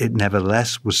 But it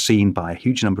nevertheless was seen by a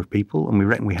huge number of people. And we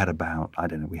reckon we had about,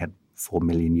 we had 4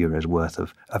 million euros worth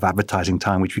of advertising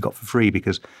time, which we got for free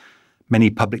because many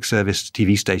public service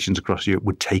TV stations across Europe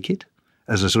would take it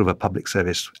as a sort of a public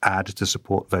service ad to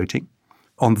support voting.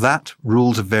 On that,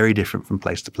 rules are very different from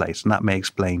place to place, and that may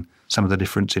explain some of the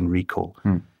difference in recall.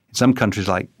 In some countries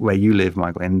like where you live,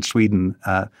 Michael, in Sweden,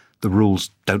 the rules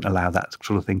don't allow that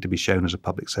sort of thing to be shown as a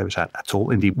public service ad at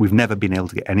all. Indeed, we've never been able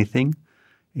to get anything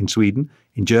in Sweden.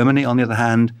 In Germany, on the other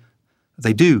hand,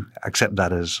 they do accept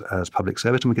that as public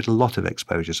service, and we get a lot of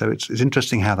exposure. So it's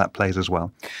interesting how that plays as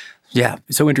well. Yeah,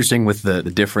 so interesting with the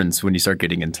difference when you start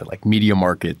getting into like media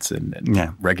markets and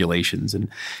regulations and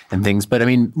things. But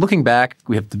looking back,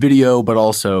 we have the video, but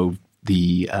also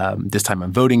the This Time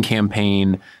I'm Voting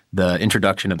campaign, the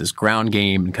introduction of this ground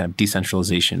game and kind of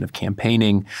decentralization of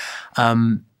campaigning.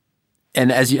 And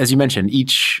as you mentioned,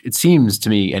 it seems to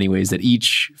me anyways that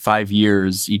each 5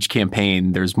 years, each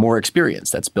campaign, there's more experience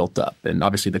that's built up. And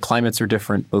obviously the climates are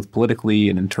different, both politically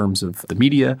and in terms of the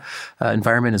media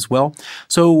environment as well.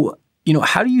 So,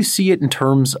 how do you see it in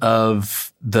terms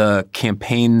of the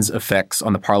campaign's effects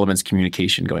on the parliament's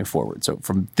communication going forward? So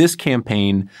from this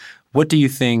campaign, what do you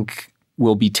think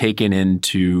will be taken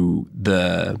into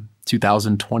the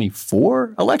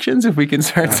 2024 elections, if we can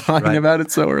start talking about it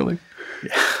so early?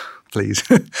 Yeah. Please.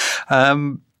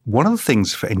 One of the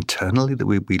things internally that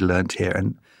we learned here,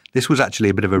 and this was actually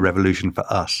a bit of a revolution for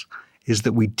us, is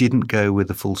that we didn't go with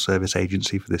a full service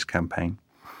agency for this campaign,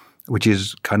 which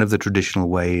is kind of the traditional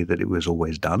way that it was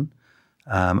always done,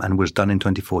 and was done in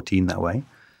 2014 that way.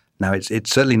 Now, it's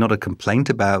certainly not a complaint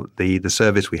about the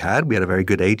service we had. We had a very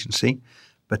good agency,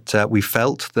 but we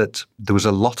felt that there was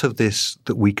a lot of this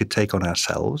that we could take on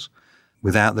ourselves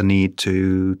without the need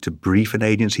to brief an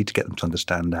agency to get them to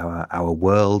understand our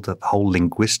world. The whole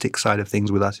linguistic side of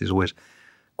things with us is always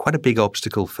quite a big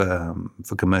obstacle for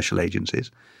commercial agencies.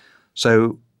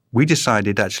 So we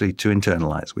decided actually to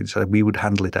internalize. We decided we would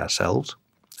handle it ourselves.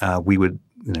 We would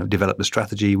develop the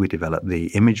strategy, we develop the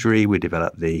imagery, we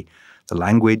develop the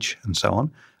language and so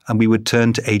on. And we would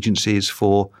turn to agencies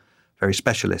for very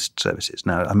specialist services.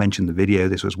 Now, I mentioned the video.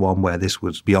 This was one where this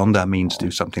was beyond our means to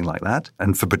do something like that.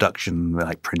 And for production,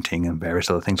 like printing and various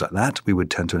other things like that, we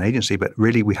would turn to an agency. But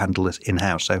really, we handle this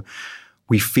in-house. So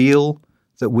we feel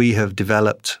that we have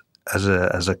developed as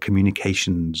a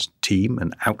communications team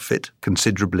and outfit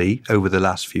considerably over the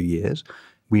last few years.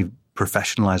 We've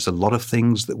professionalized a lot of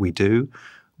things that we do.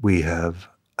 We have,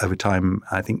 over time,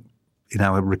 I think, in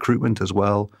our recruitment as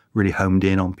well, really homed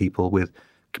in on people with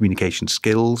communication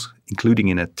skills, including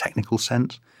in a technical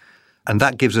sense. And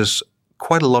that gives us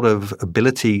quite a lot of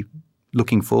ability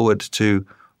looking forward to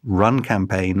run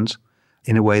campaigns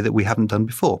in a way that we haven't done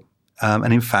before.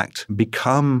 And in fact,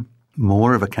 become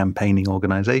more of a campaigning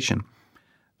organization.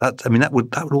 That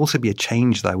would also be a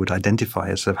change that I would identify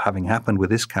as of having happened with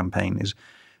this campaign. Is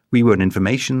we were an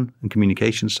information and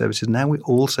communication services. Now we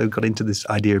also got into this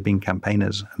idea of being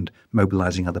campaigners and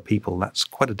mobilizing other people. That's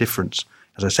quite a difference.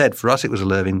 As I said, for us, it was a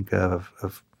learning curve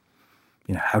of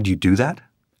how do you do that?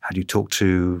 How do you talk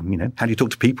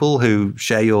to people who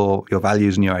share your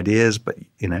values and your ideas? But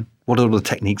what are the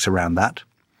techniques around that?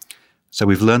 So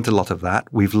we've learned a lot of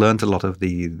that. We've learned a lot of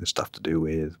the stuff to do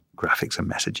with graphics and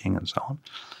messaging and so on.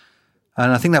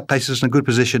 And I think that places us in a good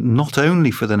position not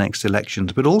only for the next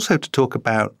elections, but also to talk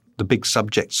about the big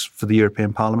subjects for the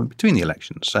European Parliament between the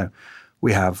elections. So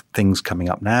we have things coming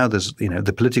up now. There's,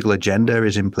 the political agenda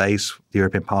is in place. The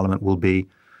European Parliament will be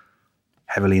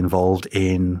heavily involved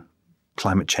in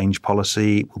climate change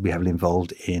policy. Will be heavily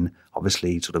involved in,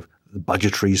 obviously, sort of the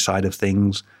budgetary side of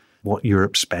things, what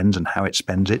Europe spends and how it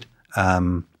spends it.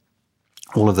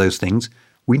 All of those things.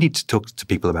 We need to talk to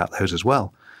people about those as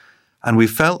well. And we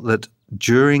felt that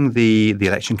during the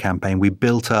election campaign, we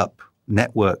built up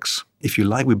networks, if you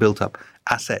like, we built up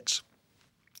assets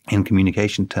in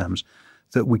communication terms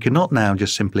that we cannot now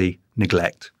just simply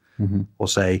neglect or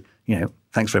say,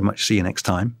 thanks very much, see you next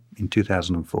time in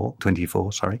 2024.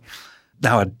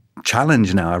 Now, our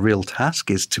challenge now, our real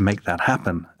task is to make that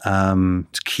happen,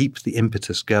 to keep the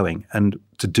impetus going. And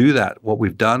to do that, what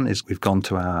we've done is we've gone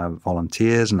to our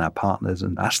volunteers and our partners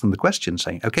and asked them the question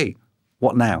saying, okay,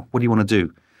 what now? What do you want to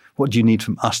do? What do you need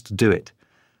from us to do it?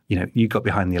 You got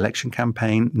behind the election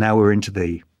campaign. Now we're into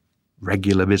the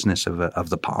regular business of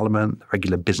the Parliament, the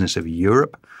regular business of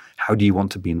Europe. How do you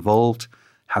want to be involved?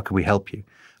 How can we help you?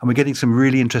 And we're getting some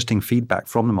really interesting feedback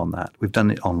from them on that. We've done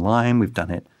it online. We've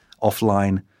done it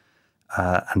offline.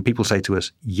 And people say to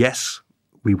us, yes,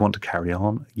 we want to carry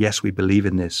on. Yes, we believe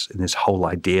in this whole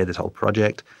idea, this whole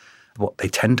project. What they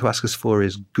tend to ask us for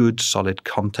is good, solid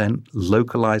content,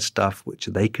 localized stuff, which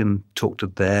they can talk to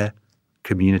their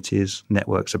communities,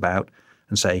 networks about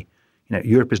and say,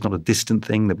 Europe is not a distant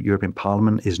thing. The European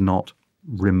Parliament is not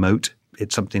remote.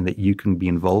 It's something that you can be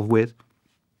involved with.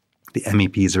 The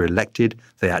MEPs are elected.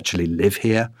 They actually live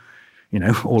here,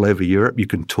 all over Europe. You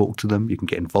can talk to them. You can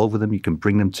get involved with them. You can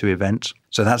bring them to events.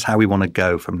 So that's how we want to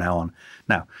go from now on.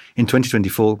 Now, in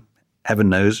 2024, heaven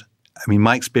knows,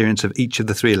 my experience of each of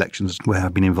the three elections where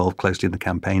I've been involved closely in the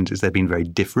campaigns is they've been very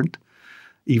different.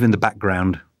 Even the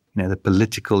background, the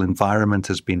political environment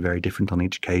has been very different on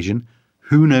each occasion.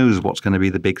 Who knows what's going to be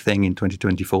the big thing in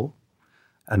 2024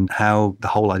 and how the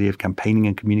whole idea of campaigning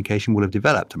and communication will have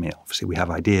developed. Obviously we have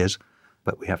ideas,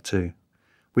 but we have to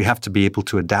be able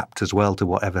to adapt as well to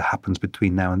whatever happens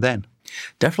between now and then.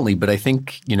 Definitely. But I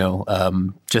think,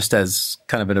 just as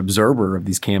kind of an observer of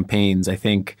these campaigns, I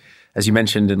think, as you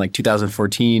mentioned, in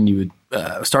 2014, you would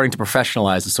starting to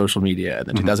professionalize the social media. And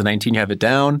then 2019, you have it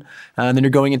down, and then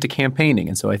you're going into campaigning.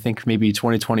 And so I think maybe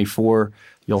 2024,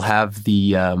 you'll have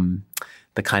the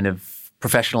kind of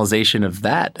professionalization of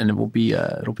that, and it'll be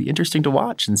interesting to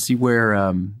watch and see where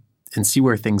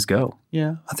things go.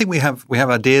 Yeah, I think we have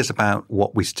ideas about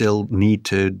what we still need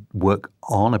to work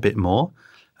on a bit more.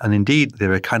 And indeed,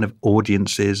 there are kind of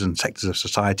audiences and sectors of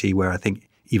society where I think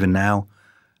even now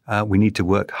we need to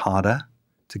work harder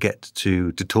to get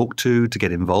to talk to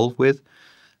get involved with.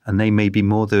 And they may be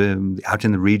more out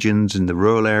in the regions, in the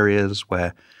rural areas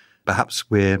where perhaps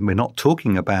we're not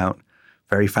talking about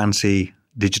very fancy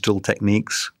digital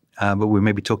techniques, but we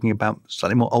may be talking about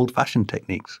slightly more old-fashioned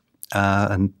techniques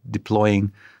and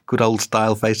deploying good old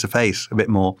style face-to-face a bit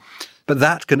more. But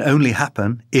that can only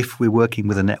happen if we're working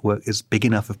with a network that's big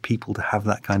enough of people to have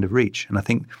that kind of reach. And I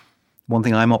think one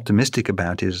thing I'm optimistic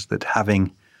about is that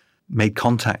having made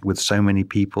contact with so many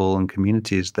people and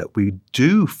communities that we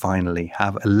do finally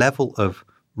have a level of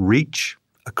reach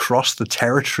across the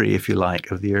territory, if you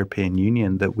like, of the European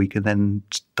Union that we can then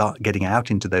start getting out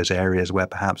into those areas where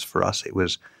perhaps for us it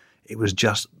was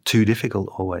just too difficult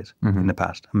always in the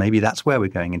past. And maybe that's where we're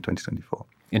going in 2024.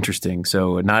 Interesting.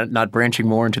 So not branching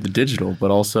more into the digital,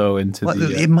 but also into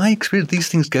in my experience, these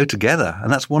things go together,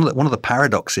 and that's one of the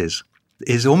paradoxes.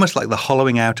 Is almost like the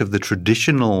hollowing out of the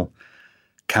traditional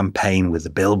campaign with the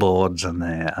billboards and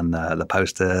the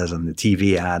posters and the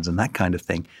TV ads and that kind of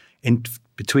thing. In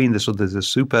between the sort of the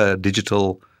super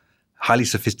digital, highly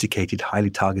sophisticated, highly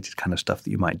targeted kind of stuff that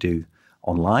you might do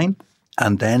online,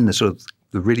 and then the sort of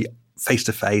the really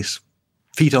face-to-face,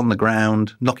 feet on the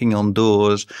ground, knocking on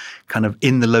doors, kind of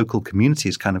in the local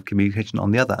communities kind of communication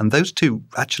on the other. And those two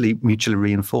actually mutually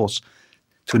reinforce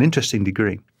to an interesting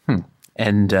degree.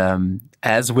 And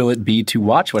as will it be to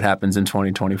watch what happens in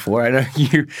 2024. I know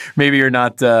you're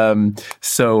not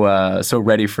so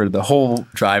ready for the whole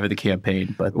drive of the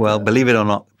campaign, but believe it or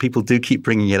not, people do keep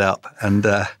bringing it up, and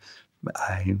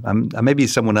maybe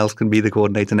someone else can be the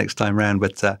coordinator next time round.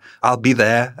 But I'll be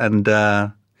there, and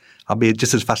I'll be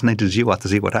just as fascinated as you are to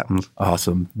see what happens.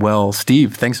 Awesome. Well,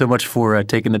 Steve, thanks so much for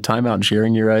taking the time out and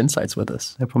sharing your insights with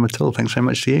us. No problem at all. Thanks very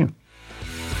much to you.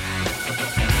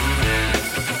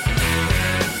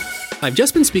 I've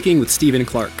just been speaking with Stephen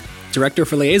Clark, Director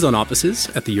for Liaison Offices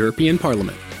at the European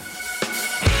Parliament.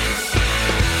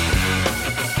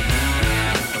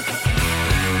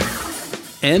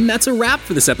 And that's a wrap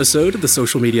for this episode of the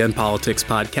Social Media and Politics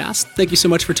podcast. Thank you so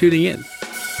much for tuning in.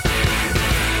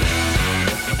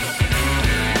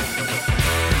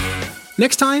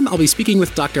 Next time, I'll be speaking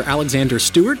with Dr. Alexander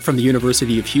Stewart from the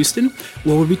University of Houston,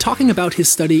 where we'll be talking about his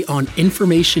study on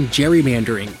information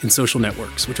gerrymandering in social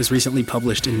networks, which was recently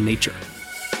published in Nature.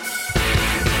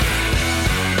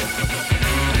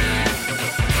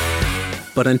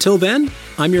 But until then,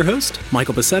 I'm your host,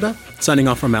 Michael Becerra, signing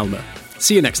off from Malmö.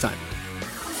 See you next time.